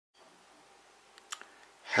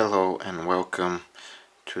Hello and welcome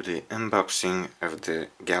to the unboxing of the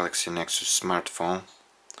Galaxy Nexus smartphone.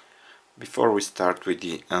 Before we start with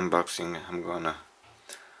the unboxing, I'm gonna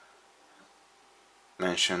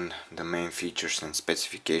mention the main features and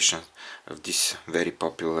specifications of this very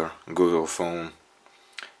popular Google phone.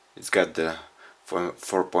 It's got the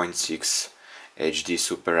 4.6 HD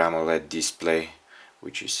Super AMOLED display,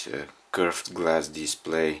 which is a curved glass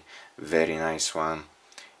display, very nice one.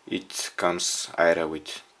 It comes either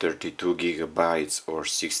with 32 gigabytes or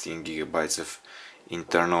 16 gigabytes of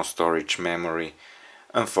internal storage memory.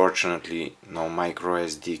 Unfortunately, no micro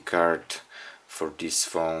SD card for this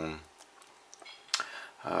phone.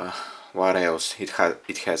 What else? It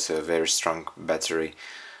has a very strong battery,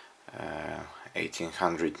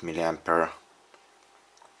 1800 milliampere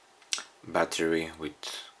battery with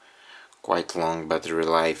quite long battery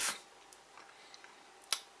life.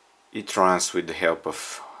 It runs with the help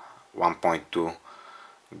of 1.2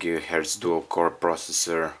 GHz dual core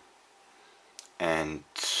processor and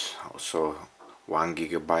also 1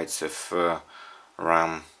 gigabytes of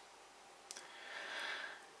RAM.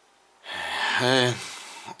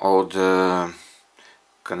 All the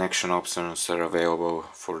connection options are available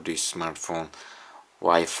for this smartphone: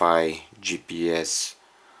 Wi-Fi, GPS,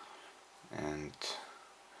 and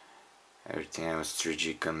everything else,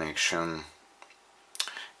 3G connection.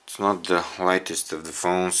 It's not the lightest of the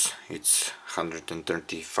phones. It's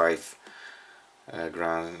 135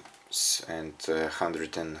 grams and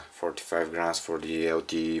 145 grams for the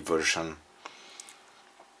LTE version.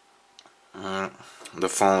 The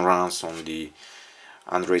phone runs on the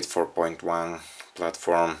Android 4.1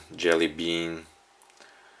 platform, Jelly Bean.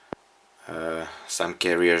 Some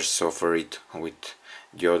carriers offer it with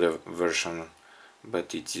the other version,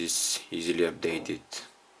 but it is easily updated.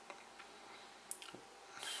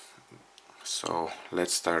 So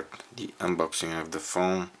let's start the unboxing of the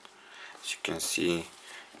phone. As you can see,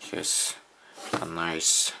 it has a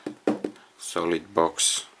nice solid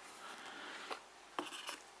box,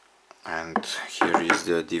 and here is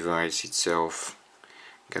the device itself,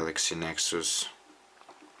 Galaxy Nexus.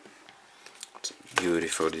 It's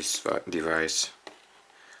beautiful, this device,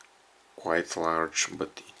 quite large,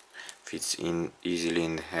 but fits in easily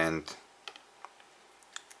in the hand.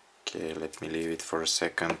 Okay, let me leave it for a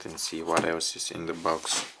second and see what else is in the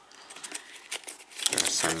box. There are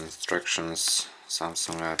some instructions,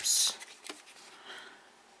 Samsung apps,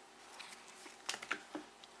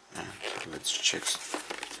 and let's check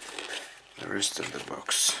the rest of the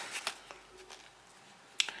box.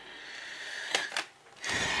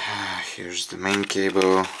 Here's the main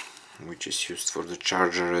cable, which is used for the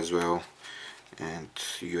charger as well, and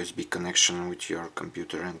USB connection with your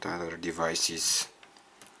computer and other devices.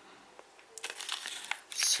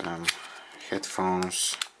 Some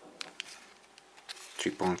headphones,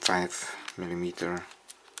 3.5 millimeter.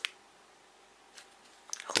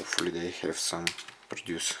 Hopefully they have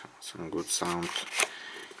produce some good sound.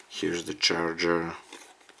 Here's the charger,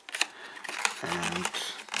 and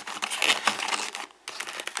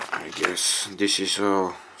I guess this is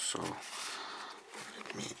all. So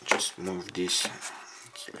let me just move this.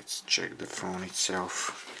 Let's check the phone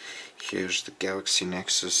itself. Here's the Galaxy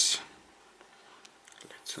Nexus.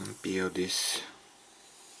 Let's unpeel this.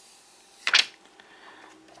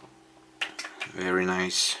 Very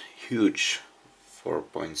nice, huge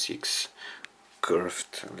 4.6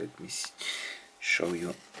 curved. Let me show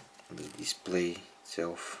you the display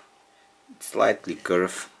itself. It's slightly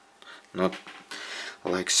curved, not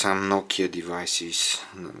like some Nokia devices,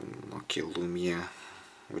 Nokia Lumia,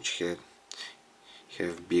 which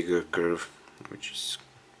have bigger curve, which is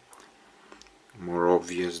more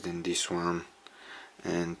obvious than this one.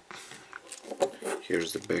 And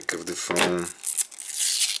here's the back of the phone.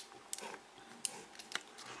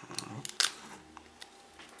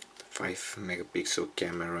 5 megapixel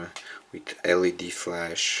camera with LED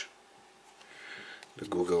flash, the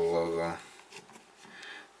Google logo.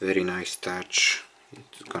 Very nice touch.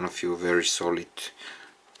 It's gonna feel very solid.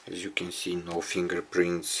 As you can see, no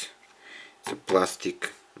fingerprints. It's a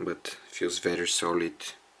plastic, but feels very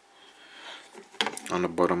solid. On the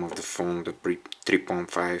bottom of the phone, the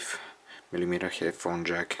 3.5 millimeter headphone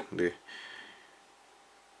jack, the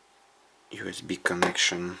USB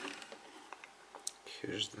connection.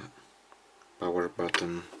 Here's the power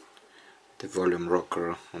button, the volume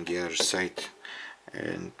rocker on the other side,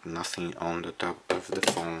 and nothing on the top of the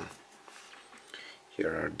phone.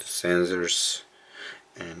 Here are the sensors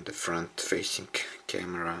and the front facing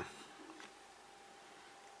camera.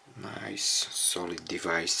 Nice solid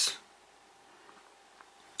device.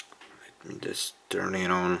 Let me just turn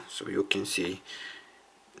it on so you can see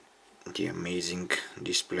the amazing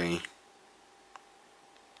display.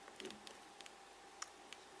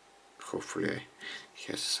 Hopefully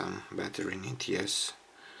it has some battery in it. Yes.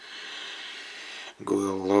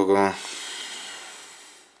 Google logo.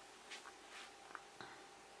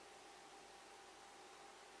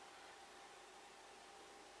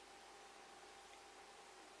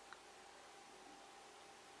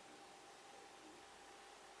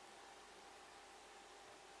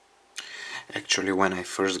 Actually, when I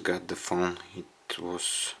first got the phone, it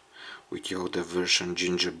was with the older version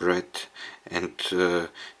gingerbread and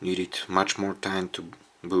needed much more time to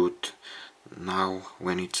boot. Now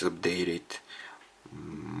when it's updated,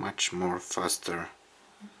 much more faster.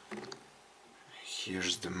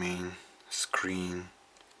 Here's the main screen,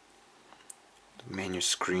 the menu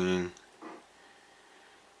screen,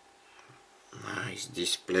 nice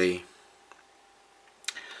display.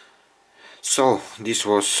 So this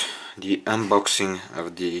was the unboxing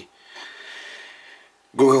of the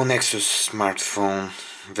Google Nexus smartphone.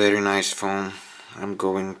 Very nice phone. I'm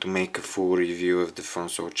going to make a full review of the phone,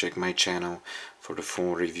 so check my channel for the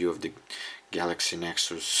full review of the Galaxy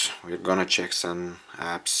Nexus. We're gonna check some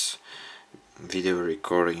apps, video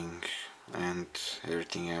recording and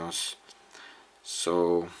everything else.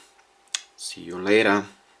 So see you later.